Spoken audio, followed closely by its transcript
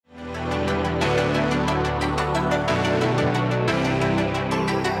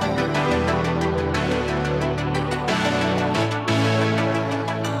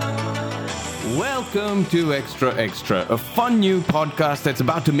Welcome to Extra Extra, a fun new podcast that's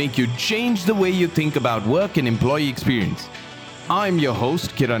about to make you change the way you think about work and employee experience. I'm your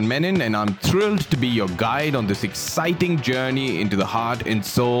host, Kiran Menon, and I'm thrilled to be your guide on this exciting journey into the heart and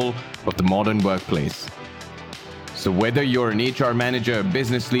soul of the modern workplace. So whether you're an HR manager, a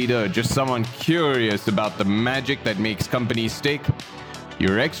business leader, or just someone curious about the magic that makes companies tick,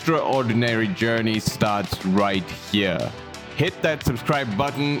 your extraordinary journey starts right here. Hit that subscribe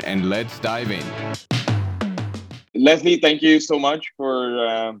button and let's dive in. Leslie, thank you so much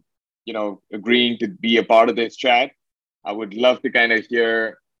for agreeing to be a part of this chat. I would love to kind of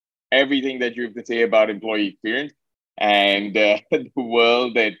hear everything that you have to say about employee experience and the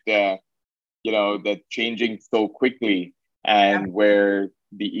world that that's changing so quickly and where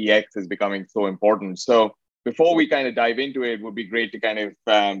the EX is becoming so important. So before we kind of dive into it, would be great to kind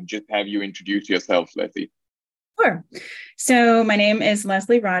of just have you introduce yourself, Leslie. Sure. So my name is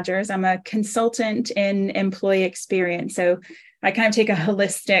Leslie Rogers. I'm a consultant in employee experience. So I kind of take a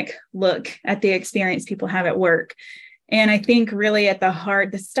holistic look at the experience people have at work. And I think really at the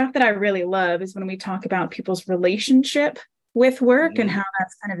heart, the stuff that I really love is when we talk about people's relationship with work and how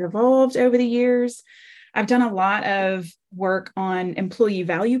that's kind of evolved over the years. I've done a lot of work on employee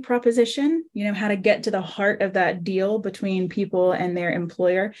value proposition, how to get to the heart of that deal between people and their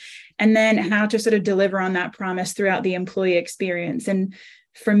employer, and then how to sort of deliver on that promise throughout the employee experience. And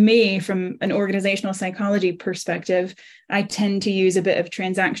for me, from an organizational psychology perspective, I tend to use a bit of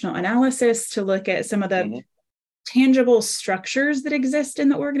transactional analysis to look at some of the tangible structures that exist in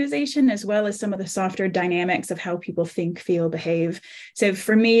the organization, as well as some of the softer dynamics of how people think, feel, behave. So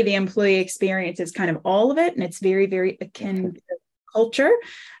for me, the employee experience is kind of all of it. And it's very, very akin to culture.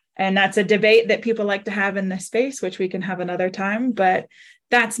 And that's a debate that people like to have in this space, which we can have another time. But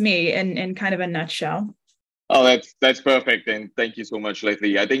that's me in kind of a nutshell. Oh, that's perfect. And thank you so much,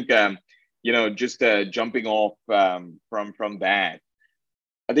 Leslie. I think, just jumping off from that,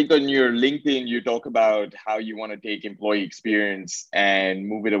 I think on your LinkedIn, you talk about how you want to take employee experience and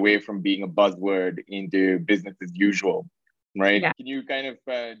move it away from being a buzzword into business as usual, right? Yeah. Can you kind of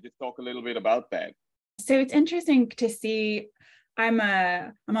just talk a little bit about that? So it's interesting to see. I'm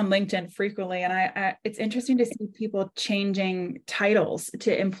on LinkedIn frequently, and it's interesting to see people changing titles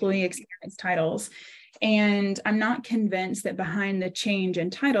to employee experience titles. And I'm not convinced that behind the change in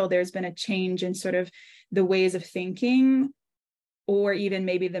title, there's been a change in sort of the ways of thinking, or even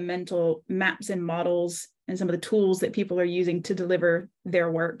maybe the mental maps and models and some of the tools that people are using to deliver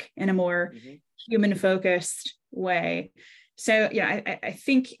their work in a more human-focused way. So, I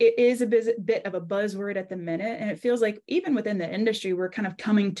think it is a bit of a buzzword at the minute. And it feels like even within the industry, we're kind of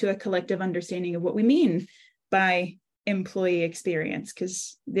coming to a collective understanding of what we mean by employee experience,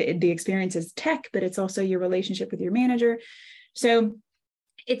 because the experience is tech, but it's also your relationship with your manager. So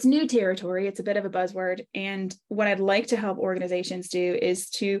it's new territory. It's a bit of a buzzword. And what I'd like to help organizations do is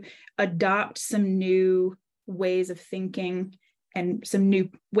to adopt some new ways of thinking and some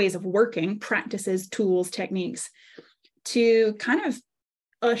new ways of working, practices, tools, techniques, to kind of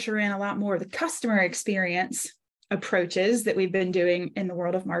usher in a lot more of the customer experience approaches that we've been doing in the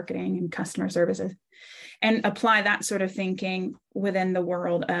world of marketing and customer services, and apply that sort of thinking within the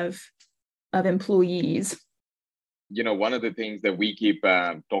world of employees. One of the things that we keep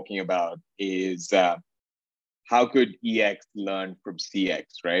talking about is how could EX learn from CX,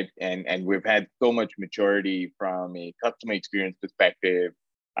 right? And we've had so much maturity from a customer experience perspective,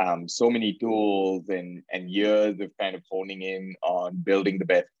 so many tools and years of kind of honing in on building the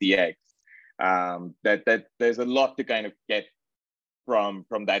best CX, that there's a lot to kind of get from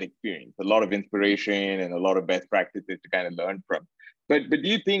that experience, a lot of inspiration and a lot of best practices to kind of learn from. But do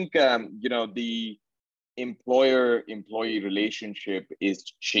you think, the employer-employee relationship is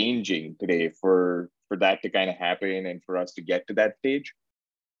changing today for that to kind of happen and for us to get to that stage?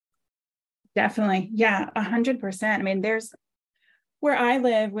 Definitely. Yeah, 100%. I mean, there's where I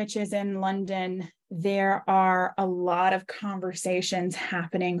live, which is in London, there are a lot of conversations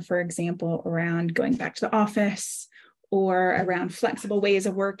happening, for example, around going back to the office or around flexible ways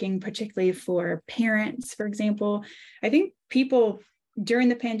of working, particularly for parents, for example. I think people during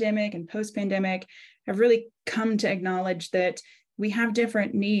the pandemic and post-pandemic have really come to acknowledge that we have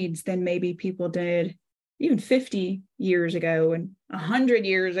different needs than maybe people did even 50 years ago and 100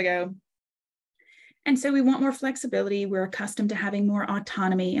 years ago. And so we want more flexibility. We're accustomed to having more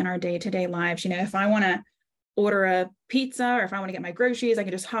autonomy in our day-to-day lives. If I want to order a pizza or if I want to get my groceries, I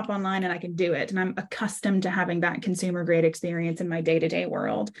can just hop online and I can do it. And I'm accustomed to having that consumer grade experience in my day-to-day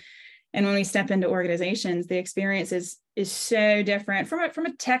world. And when we step into organizations, the experience is so different from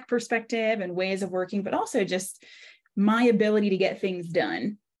a tech perspective and ways of working, but also just my ability to get things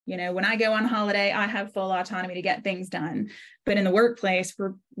done. When I go on holiday, I have full autonomy to get things done. But in the workplace,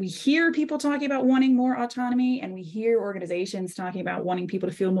 we hear people talking about wanting more autonomy, and we hear organizations talking about wanting people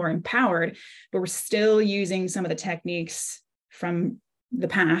to feel more empowered, but we're still using some of the techniques from the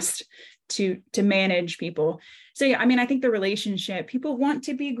past to manage people. So yeah, I mean, I think the relationship, people want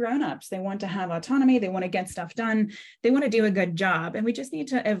to be grown-ups. They want to have autonomy. They want to get stuff done. They want to do a good job. And we just need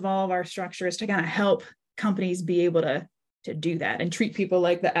to evolve our structures to kind of help companies be able to do that and treat people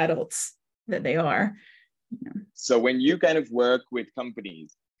like the adults that they are. So when you kind of work with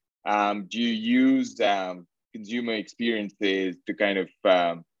companies, do you use consumer experiences to kind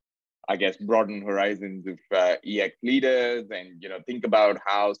of I guess, broaden horizons of EX leaders and, think about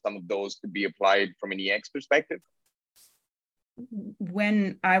how some of those could be applied from an EX perspective?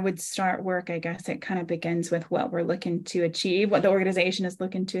 When I would start work, I guess it kind of begins with what we're looking to achieve, what the organization is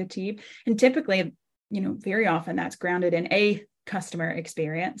looking to achieve. And typically, very often that's grounded in a customer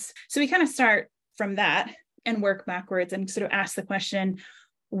experience. So we kind of start from that and work backwards and sort of ask the question,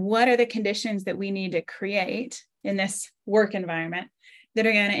 what are the conditions that we need to create in this work environment that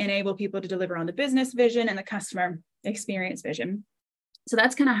are going to enable people to deliver on the business vision and the customer experience vision? So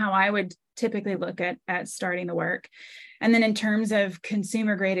that's kind of how I would typically look at starting the work. And then in terms of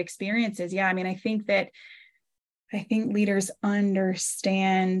consumer grade experiences, yeah, I mean, I think leaders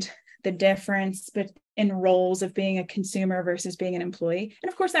understand the difference in roles of being a consumer versus being an employee. And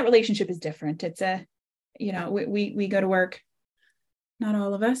of course, that relationship is different. It's we go to work, not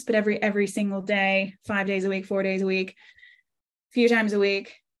all of us, but every single day, 5 days a week, 4 days a week, few times a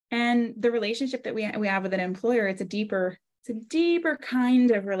week. And the relationship that we have with an employer, it's a deeper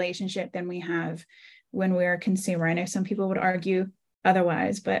kind of relationship than we have when we're a consumer. I know some people would argue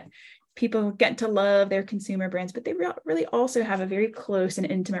otherwise, but people get to love their consumer brands, but they really also have a very close and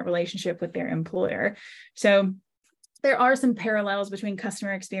intimate relationship with their employer. So there are some parallels between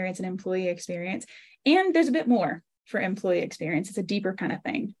customer experience and employee experience. And there's a bit more for employee experience. It's a deeper kind of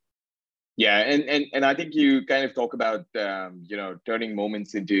thing. Yeah, and I think you kind of talk about turning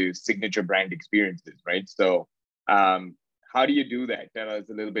moments into signature brand experiences, right? So how do you do that? Tell us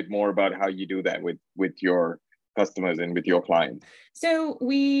a little bit more about how you do that with your customers and with your clients. So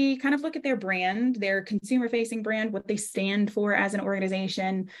we kind of look at their brand, their consumer-facing brand, what they stand for as an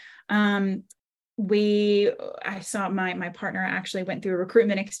organization. I saw my partner actually went through a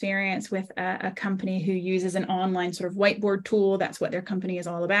recruitment experience with a company who uses an online sort of whiteboard tool. That's what their company is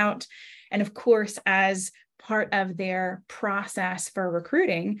all about. And of course, as part of their process for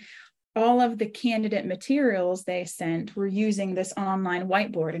recruiting, all of the candidate materials they sent were using this online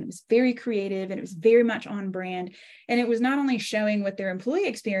whiteboard, and it was very creative and it was very much on brand. And it was not only showing what their employee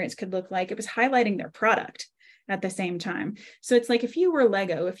experience could look like, it was highlighting their product at the same time. So it's like, if you were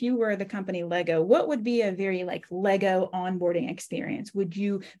Lego, if you were the company Lego, what would be a very like Lego onboarding experience? Would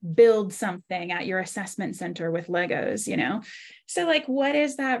you build something at your assessment center with Legos, So like, what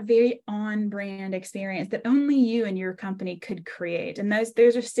is that very on brand experience that only you and your company could create? And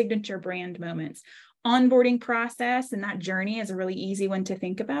those are signature brand moments. Onboarding process and that journey is a really easy one to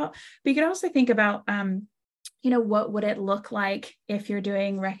think about. But you could also think about, what would it look like if you're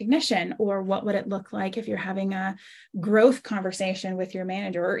doing recognition, or what would it look like if you're having a growth conversation with your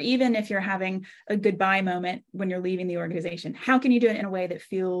manager, or even if you're having a goodbye moment when you're leaving the organization? How can you do it in a way that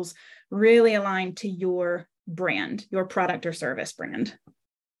feels really aligned to your brand, your product or service brand?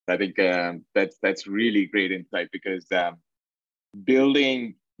 I think that's really great insight, because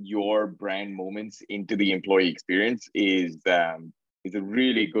building your brand moments into the employee experience is a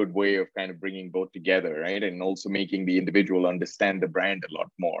really good way of kind of bringing both together, right? And also making the individual understand the brand a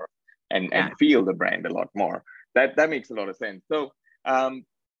lot more and feel the brand a lot more. That makes a lot of sense. So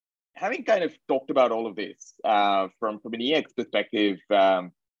having kind of talked about all of this from an EX perspective,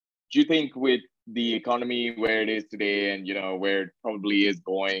 do you think with the economy where it is today and, where it probably is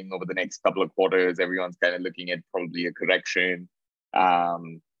going over the next couple of quarters, everyone's kind of looking at probably a correction.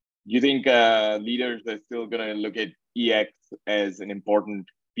 Do you think leaders are still going to look at EX as an important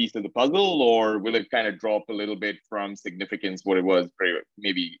piece of the puzzle, or will it kind of drop a little bit from significance what it was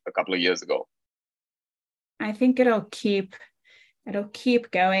maybe a couple of years ago? I think it'll keep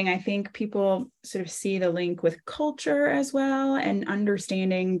going. I think people sort of see the link with culture as well, and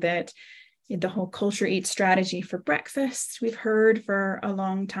understanding that the whole culture eats strategy for breakfast we've heard for a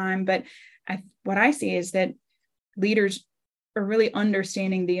long time. But what I see is that leaders are really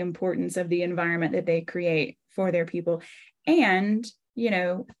understanding the importance of the environment that they create for their people. And,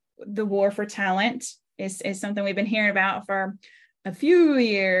 the war for talent is something we've been hearing about for a few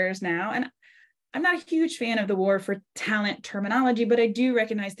years now. And I'm not a huge fan of the war for talent terminology, but I do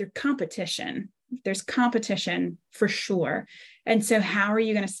recognize their competition there's competition for sure. And so how are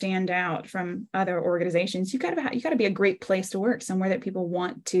you going to stand out from other organizations? You got to be a great place to work, somewhere that people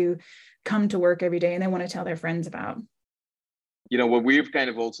want to come to work every day and they want to tell their friends about. What we've kind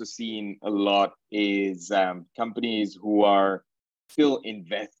of also seen a lot is companies who are still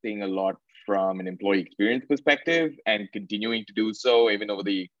investing a lot from an employee experience perspective and continuing to do so even over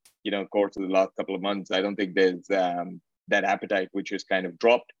the course of the last couple of months. I don't think there's that appetite which has kind of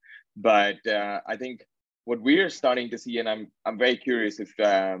dropped, but I think what we're starting to see, and I'm very curious if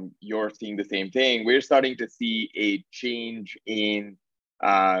you're seeing the same thing, we're starting to see a change in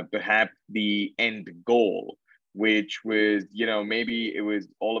perhaps the end goal, which was, maybe it was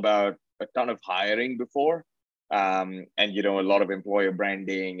all about a ton of hiring before, and, a lot of employer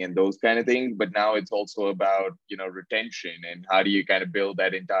branding and those kind of things. But now it's also about, retention and how do you kind of build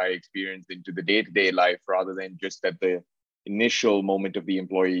that entire experience into the day-to-day life rather than just at the initial moment of the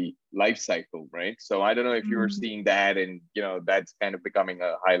employee life cycle, right? So I don't know if you're seeing that and, that's kind of becoming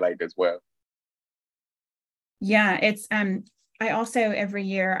a highlight as well. Yeah, it's I also every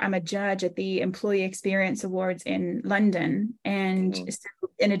year I'm a judge at the Employee Experience Awards in London. And so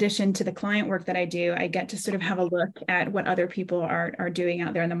in addition to the client work that I do, I get to sort of have a look at what other people are doing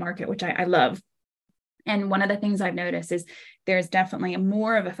out there in the market, which I love. And one of the things I've noticed is there's definitely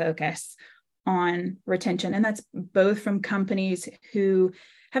more of a focus on retention. And that's both from companies who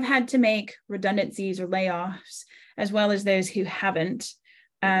have had to make redundancies or layoffs, as well as those who haven't.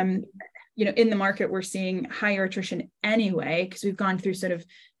 In the market, we're seeing higher attrition anyway, because we've gone through sort of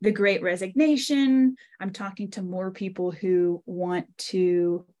the great resignation. I'm talking to more people who want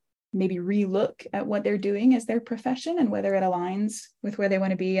to maybe relook at what they're doing as their profession and whether it aligns with where they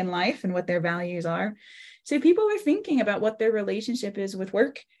want to be in life and what their values are. So people are thinking about what their relationship is with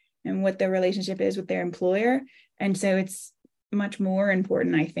work and what their relationship is with their employer. And so it's much more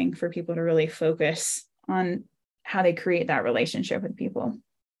important, I think, for people to really focus on how they create that relationship with people.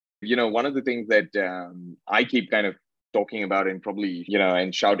 One of the things that I keep kind of talking about and probably,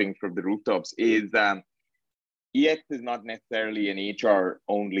 and shouting from the rooftops is EX is not necessarily an HR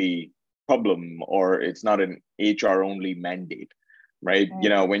only problem, or it's not an HR only mandate, right?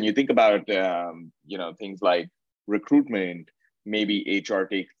 Okay. When you think about, things like recruitment, maybe HR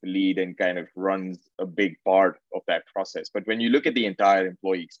takes the lead and kind of runs a big part of that process. But when you look at the entire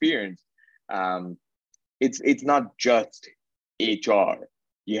employee experience, it's not just HR.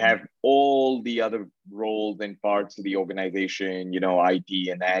 You have all the other roles and parts of the organization, IT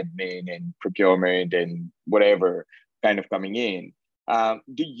and admin and procurement and whatever kind of coming in.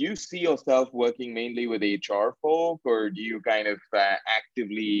 Do you see yourself working mainly with HR folk, or do you kind of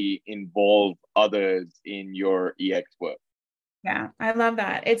actively involve others in your EX work? Yeah, I love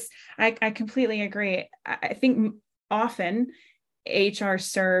that. I completely agree. I think often HR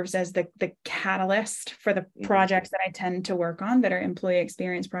serves as the catalyst for the projects that I tend to work on that are employee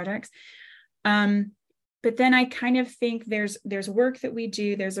experience projects. But then I kind of think there's work that we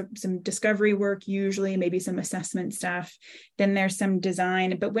do. There's some discovery work, usually, maybe some assessment stuff. Then there's some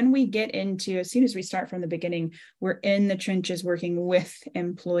design. But when we get into, as soon as we start from the beginning, we're in the trenches working with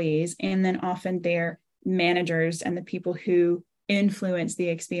employees, and then often they're managers and the people who influence the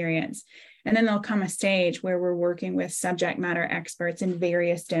experience. And then there'll come a stage where we're working with subject matter experts in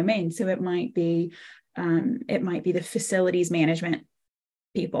various domains. So it might be the facilities management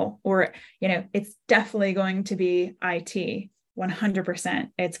people, or, it's definitely going to be IT. 100%.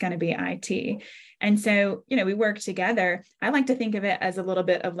 It's going to be IT. And so, we work together. I like to think of it as a little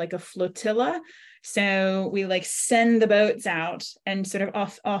bit of like a flotilla. So we like send the boats out and sort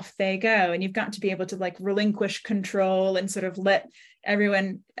of off they go. And you've got to be able to like relinquish control and sort of let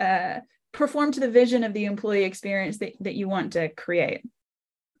everyone perform to the vision of the employee experience that you want to create.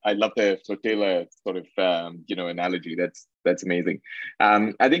 I love the flotilla sort of analogy. That's amazing.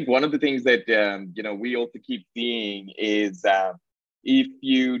 I think one of the things that we also keep seeing is if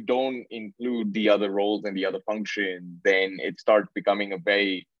you don't include the other roles and the other functions, then it starts becoming a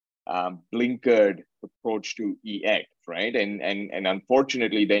very blinkered approach to EX, right? And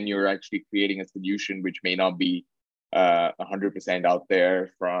unfortunately, then you're actually creating a solution which may not be 100% out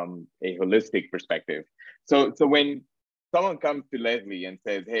there from a holistic perspective. So when someone comes to Leslie and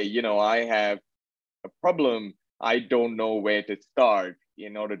says, hey, I have a problem, I don't know where to start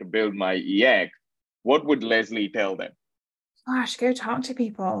in order to build my EX, what would Leslie tell them? Gosh, go talk to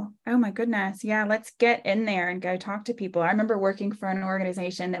people. Oh my goodness. Yeah, let's get in there and go talk to people. I remember working for an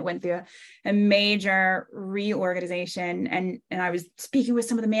organization that went through a major reorganization, and I was speaking with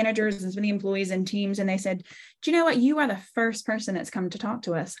some of the managers and some of the employees and teams, and they said, do you know what? You are the first person that's come to talk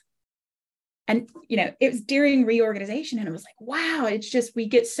to us. And, it was during reorganization, and it was like, wow, it's just, we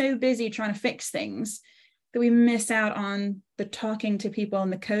get so busy trying to fix things that we miss out on the talking to people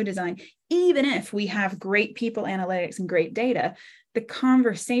and the co-design. Even if we have great people analytics and great data, the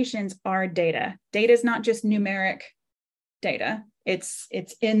conversations are data. Data is not just numeric data. It's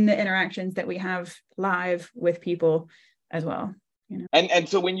in the interactions that we have live with people as well. And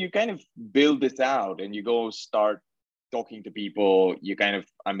so when you kind of build this out and you go start talking to people, you kind of,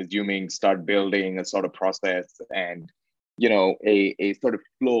 I'm assuming, start building a sort of process and, a sort of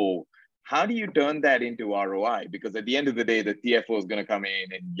flow. How do you turn that into ROI? Because at the end of the day, the CFO is going to come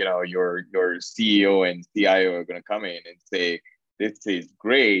in and, your CEO and CIO are going to come in and say, this is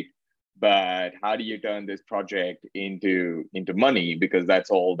great, but how do you turn this project into money? Because that's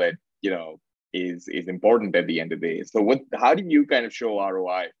all that, is important at the end of the day. So how do you kind of show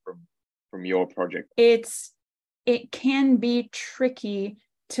ROI from your project? It can be tricky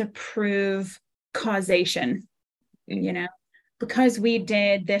to prove causation, because we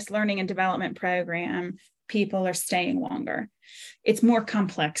did this learning and development program, people are staying longer. It's more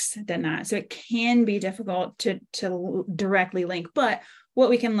complex than that. So it can be difficult to directly link, but what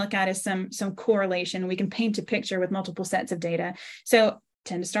we can look at is some correlation. We can paint a picture with multiple sets of data. So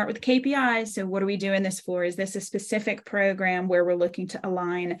tend to start with KPIs. So what are we doing this for? Is this a specific program where we're looking to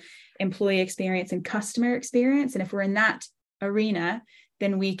align employee experience and customer experience? And if we're in that arena,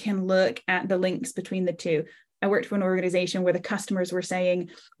 then we can look at the links between the two. I worked for an organization where the customers were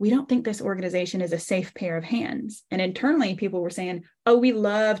saying, we don't think this organization is a safe pair of hands. And internally, people were saying, oh, we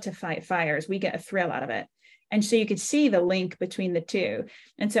love to fight fires. We get a thrill out of it. And so you could see the link between the two.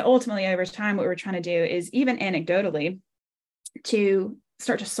 And so ultimately, over time, what we're trying to do is, even anecdotally, to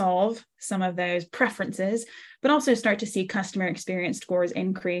start to solve some of those preferences, but also start to see customer experience scores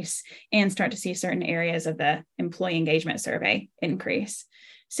increase and start to see certain areas of the employee engagement survey increase.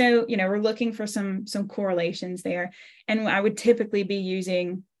 So, we're looking for some correlations there. And I would typically be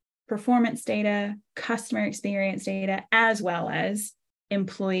using performance data, customer experience data, as well as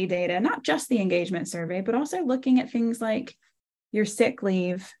employee data, not just the engagement survey, but also looking at things like your sick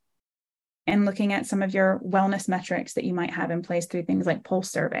leave and looking at some of your wellness metrics that you might have in place through things like pulse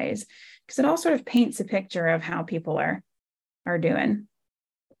surveys, because it all sort of paints a picture of how people are doing.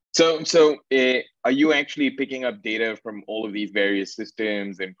 So are you actually picking up data from all of these various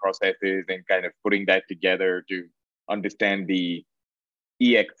systems and processes and kind of putting that together to understand the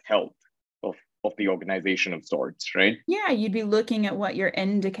EX health of the organization of sorts, right? Yeah, you'd be looking at what your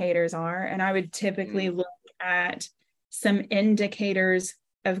indicators are. And I would typically look at some indicators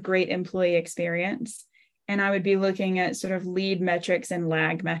of great employee experience. And I would be looking at sort of lead metrics and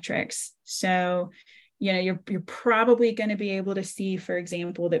lag metrics. So, you're probably going to be able to see, for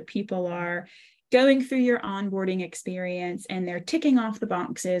example, that people are going through your onboarding experience and they're ticking off the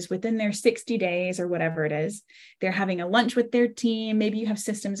boxes within their 60 days or whatever it is. They're having a lunch with their team. Maybe you have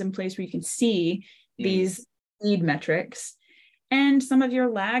systems in place where you can see these lead metrics. And some of your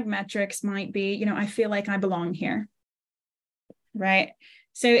lag metrics might be, I feel like I belong here, right?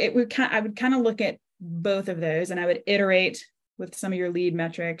 So I would kind of look at both of those, and I would iterate with some of your lead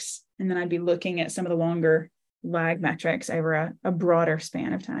metrics, and then I'd be looking at some of the longer lag metrics over a broader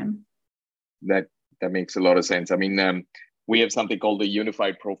span of time. That makes a lot of sense. I mean, we have something called the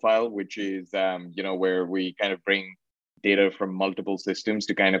unified profile, which is where we kind of bring data from multiple systems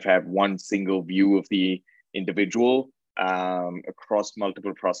to kind of have one single view of the individual across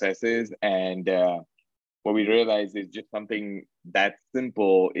multiple processes. And what we realize is just something that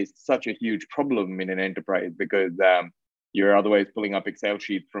simple is such a huge problem in an enterprise, because you're otherwise pulling up Excel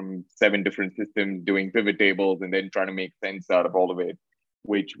sheets from 7 different systems, doing pivot tables, and then trying to make sense out of all of it,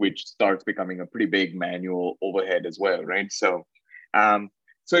 which starts becoming a pretty big manual overhead as well, right? So,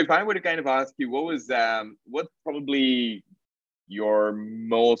 so if I were to kind of ask you, what's probably your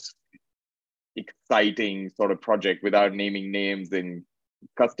most exciting sort of project, without naming names and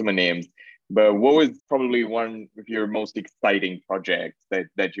customer names, but what was probably one of your most exciting projects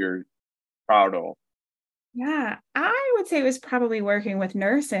that you're proud of? Yeah, I would say it was probably working with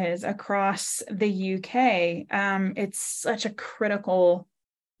nurses across the UK. It's such a critical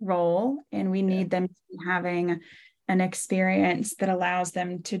role, and we need them to be having an experience that allows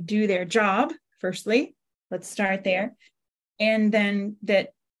them to do their job, firstly. Let's start there. And then that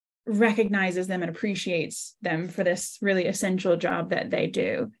recognizes them and appreciates them for this really essential job that they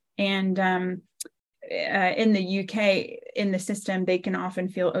do. And in the UK, in the system, they can often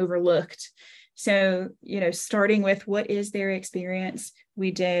feel overlooked. So, starting with what is their experience,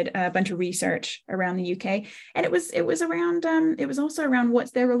 we did a bunch of research around the UK, and it was around, it was also around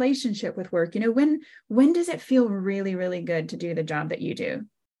what's their relationship with work. When does it feel really, really good to do the job that you do?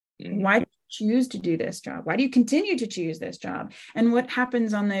 Why do you choose to do this job? Why do you continue to choose this job? And what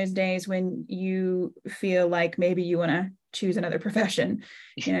happens on those days when you feel like maybe you want to choose another profession?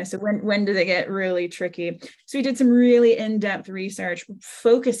 So when do they get really tricky? So we did some really in-depth research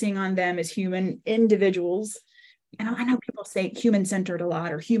focusing on them as human individuals. And I know people say human-centered a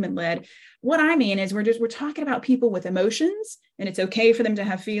lot or human-led. What I mean is we're talking about people with emotions, and it's okay for them to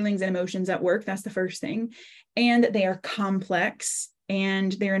have feelings and emotions at work. That's the first thing. And that they are complex,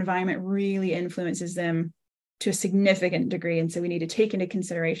 and their environment really influences them to a significant degree. And so we need to take into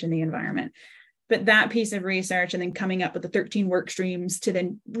consideration the environment. But that piece of research and then coming up with the 13 work streams to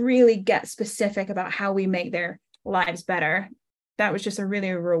then really get specific about how we make their lives better, that was just a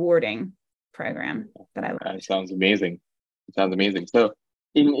really rewarding program that I loved. That sounds amazing. It sounds amazing. So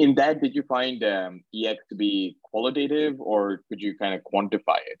in that, did you find EX to be qualitative, or could you kind of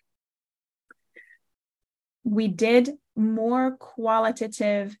quantify it? We did more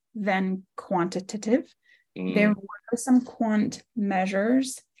qualitative than quantitative. There were some quant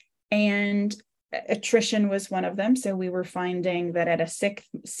measures, and attrition was one of them. So we were finding that at a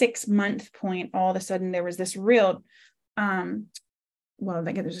six-month point, all of a sudden there was this real,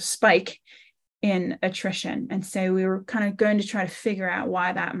 there's a spike in attrition. And so we were kind of going to try to figure out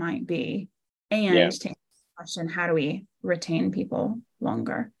why that might be. And to answer the question, how do we retain people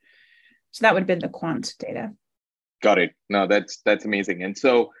longer? So that would have been the quant data. Got it. No, that's amazing. And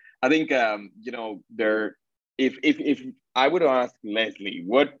so I think if I would ask Leslie,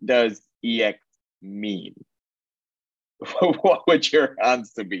 what does EX mean? What would your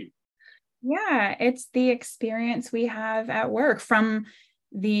answer be? Yeah, it's the experience we have at work from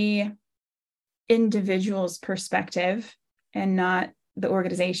the individual's perspective and not the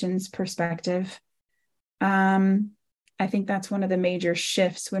organization's perspective. I think that's one of the major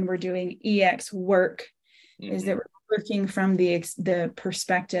shifts when we're doing EX work, is that we're working from the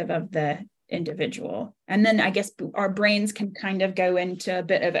perspective of the individual. And then I guess our brains can kind of go into a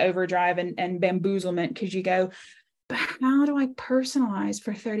bit of overdrive and bamboozlement, because you go, but how do I personalize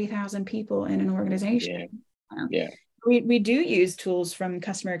for 30,000 people in an organization? Yeah. We do use tools from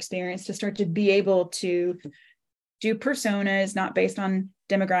customer experience to start to be able to do personas, not based on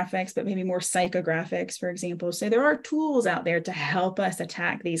demographics, but maybe more psychographics, for example. So there are tools out there to help us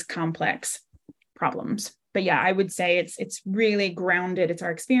attack these complex problems. But yeah, I would say it's really grounded. It's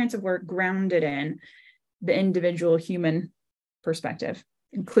our experience of work grounded in the individual human perspective,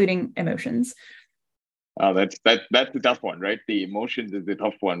 including emotions. Oh, that's a tough one, right? The emotions is a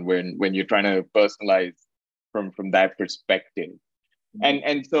tough one when you're trying to personalize from that perspective.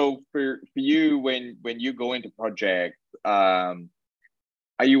 And so for you, when you go into projects, are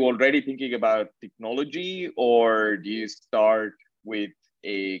you already thinking about technology, or do you start with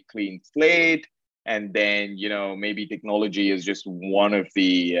a clean slate, and then maybe technology is just one of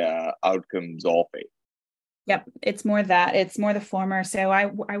the outcomes of it? Yep, it's more that. It's more the former. So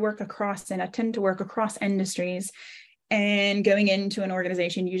I work across, and I tend to work across industries. And going into an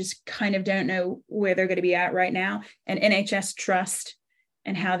organization, you just kind of don't know where they're going to be at right now. And NHS Trust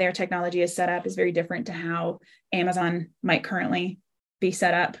and how their technology is set up is very different to how Amazon might currently be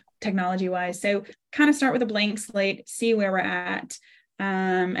set up technology-wise. So kind of start with a blank slate, see where we're at,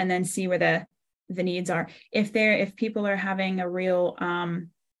 and then see where the needs are. If people are having a real,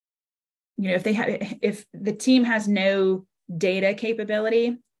 if the team has no data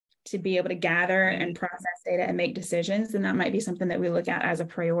capability to be able to gather and process data and make decisions, then that might be something that we look at as a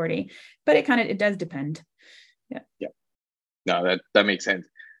priority. But it does depend. Yeah. No, that makes sense.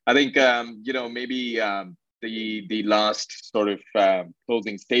 I think maybe the last sort of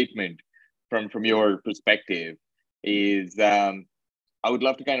closing statement from your perspective is I would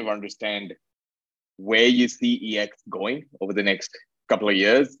love to kind of understand where you see EX going over the next couple of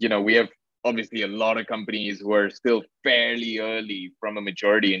years. We have obviously a lot of companies who are still fairly early from a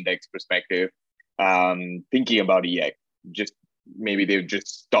maturity index perspective, thinking about EX. Just maybe they've just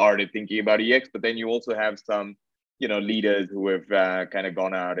started thinking about EX, but then you also have some, leaders who have kind of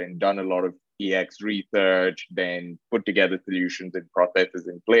gone out and done a lot of EX research, then put together solutions and processes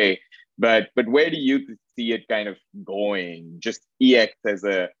in play. But where do you see it kind of going? Just EX as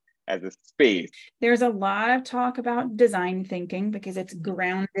a space. There's a lot of talk about design thinking because it's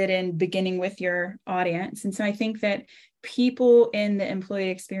grounded in beginning with your audience. And so I think that people in the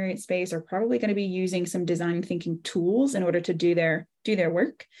employee experience space are probably going to be using some design thinking tools in order to do their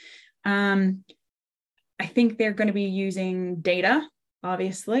work. I think they're going to be using data,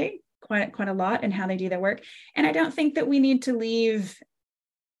 obviously, quite a lot in how they do their work. And I don't think that we need to leave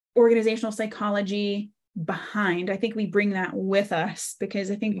organizational psychology behind. I think we bring that with us,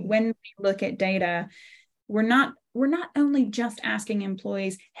 because I think when we look at data, we're not we're not only just asking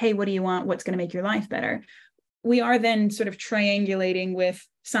employees, hey, what do you want? What's going to make your life better? We are then sort of triangulating with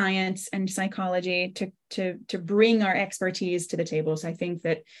science and psychology to bring our expertise to the table. So I think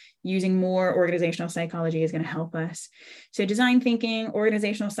that using more organizational psychology is going to help us. So design thinking,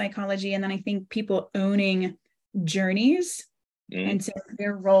 organizational psychology, and then I think people owning journeys. And so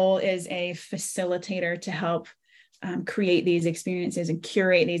their role is a facilitator to help create these experiences and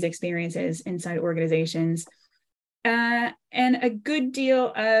curate these experiences inside organizations. And a good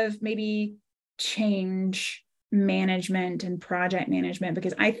deal of maybe change management and project management,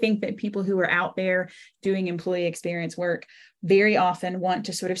 because I think that people who are out there doing employee experience work very often want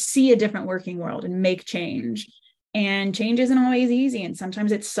to sort of see a different working world and make change. And change isn't always easy. And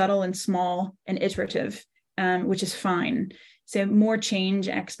sometimes it's subtle and small and iterative, which is fine. So more change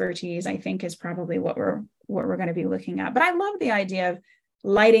expertise, I think, is probably what we're going to be looking at. But I love the idea of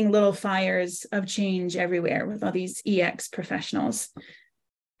lighting little fires of change everywhere with all these EX professionals.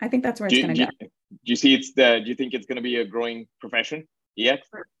 I think that's where it's going to go. Do you think it's going to be a growing profession, EX?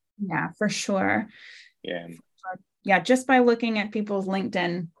 Yeah, for sure. Yeah. Yeah, just by looking at people's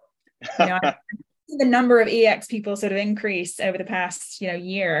LinkedIn, the number of EX people sort of increase over the past,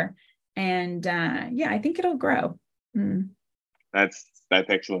 year. And I think it'll grow. That's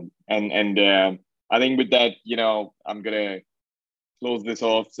excellent. And I think with that, I'm going to close this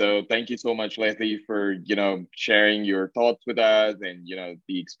off. So thank you so much, Leslie, for, sharing your thoughts with us and,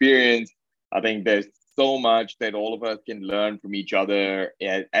 the experience. I think there's so much that all of us can learn from each other.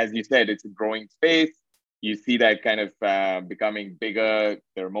 As you said, it's a growing space. You see that kind of becoming bigger.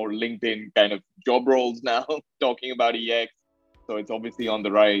 There are more LinkedIn kind of job roles now talking about EX. So it's obviously on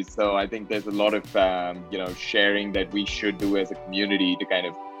the rise. So I think there's a lot of, sharing that we should do as a community to kind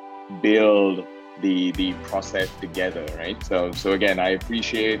of build the process together, right? So again, I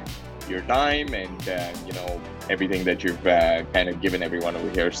appreciate your time and, everything that you've kind of given everyone over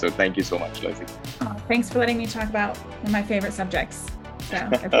here. So thank you so much, Leslie. Oh, thanks for letting me talk about one of my favorite subjects.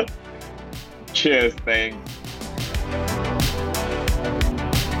 So, cheers, thanks.